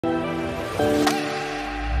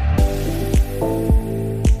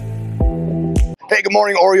Hey, good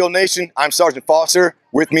morning, Oriole Nation. I'm Sergeant Foster.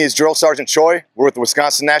 With me is Drill Sergeant Choi. We're with the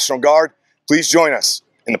Wisconsin National Guard. Please join us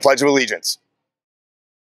in the Pledge of Allegiance.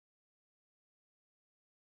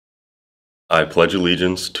 I pledge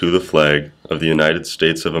allegiance to the flag of the United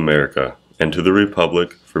States of America and to the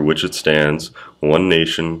republic for which it stands, one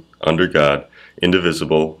nation, under God,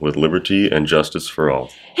 indivisible, with liberty and justice for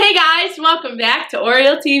all. Hey guys, welcome back to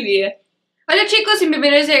Oriole TV. Hola chicos y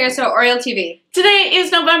bienvenidos de regreso a Oriole TV. Today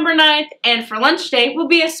is November 9th, and for lunch today will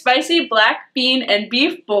be a spicy black bean and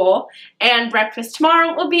beef bowl, and breakfast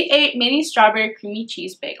tomorrow will be a mini strawberry creamy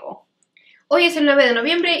cheese bagel. Hoy es el 9 de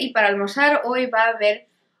noviembre y para almorzar hoy va a haber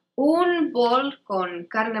un bowl con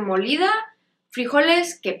carne molida,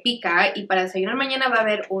 frijoles que pica, y para desayunar mañana va a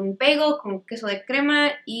haber un bagel con queso de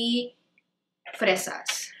crema y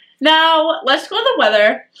fresas. Now, let's go to the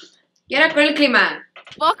weather. Y ahora con el clima.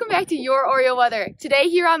 Welcome back to your Oriole weather. Today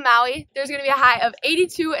here on Maui, there's going to be a high of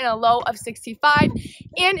 82 and a low of 65.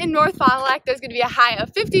 And in North Fond du Lac, there's going to be a high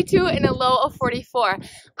of 52 and a low of 44.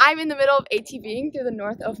 I'm in the middle of ATVing through the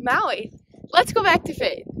north of Maui. Let's go back to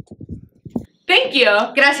Faith. Thank you.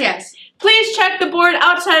 Gracias. Please check the board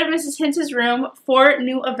outside of Mrs. Hintz's room for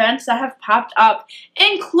new events that have popped up,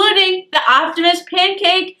 including the Optimus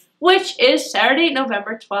Pancake, which is Saturday,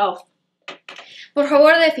 November 12th. Por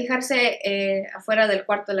favor de fijarse afuera del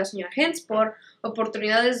cuarto de la señora Hens por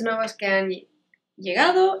oportunidades nuevas que han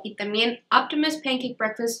llegado, y también Optimus Pancake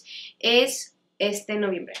Breakfast es este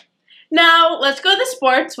noviembre. Now, let's go to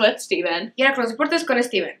sports with Steven. Y ahora con los deportes con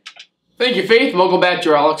Steven. Thank you, Faith. Welcome back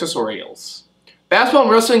to our Alexis Orioles. Basketball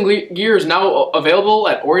and wrestling gear is now available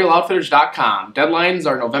at OrioleOutfitters.com. Deadlines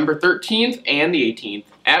are November 13th and the 18th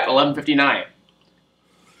at 11:59.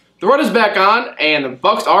 The run is back on, and the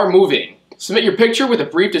Bucks are moving. Submit your picture with a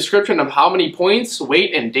brief description of how many points,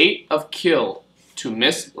 weight, and date of kill to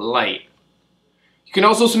Miss Light. You can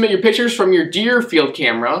also submit your pictures from your deer field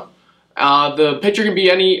camera. The picture can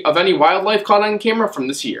be of any wildlife caught on camera from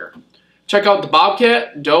this year. Check out the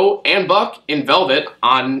bobcat, doe, and buck in velvet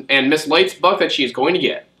and Miss Light's buck that she is going to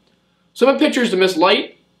get. Submit pictures to Miss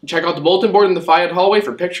Light. Check out the bulletin board in the Fayette hallway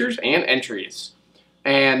for pictures and entries.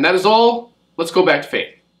 And that is all. Let's go back to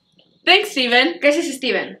Faith. Thanks, Steven. Gracias,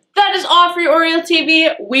 Steven. That is all for your Oriole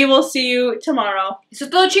TV. We will see you tomorrow. Eso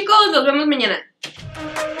es todo, chicos. Nos vemos mañana.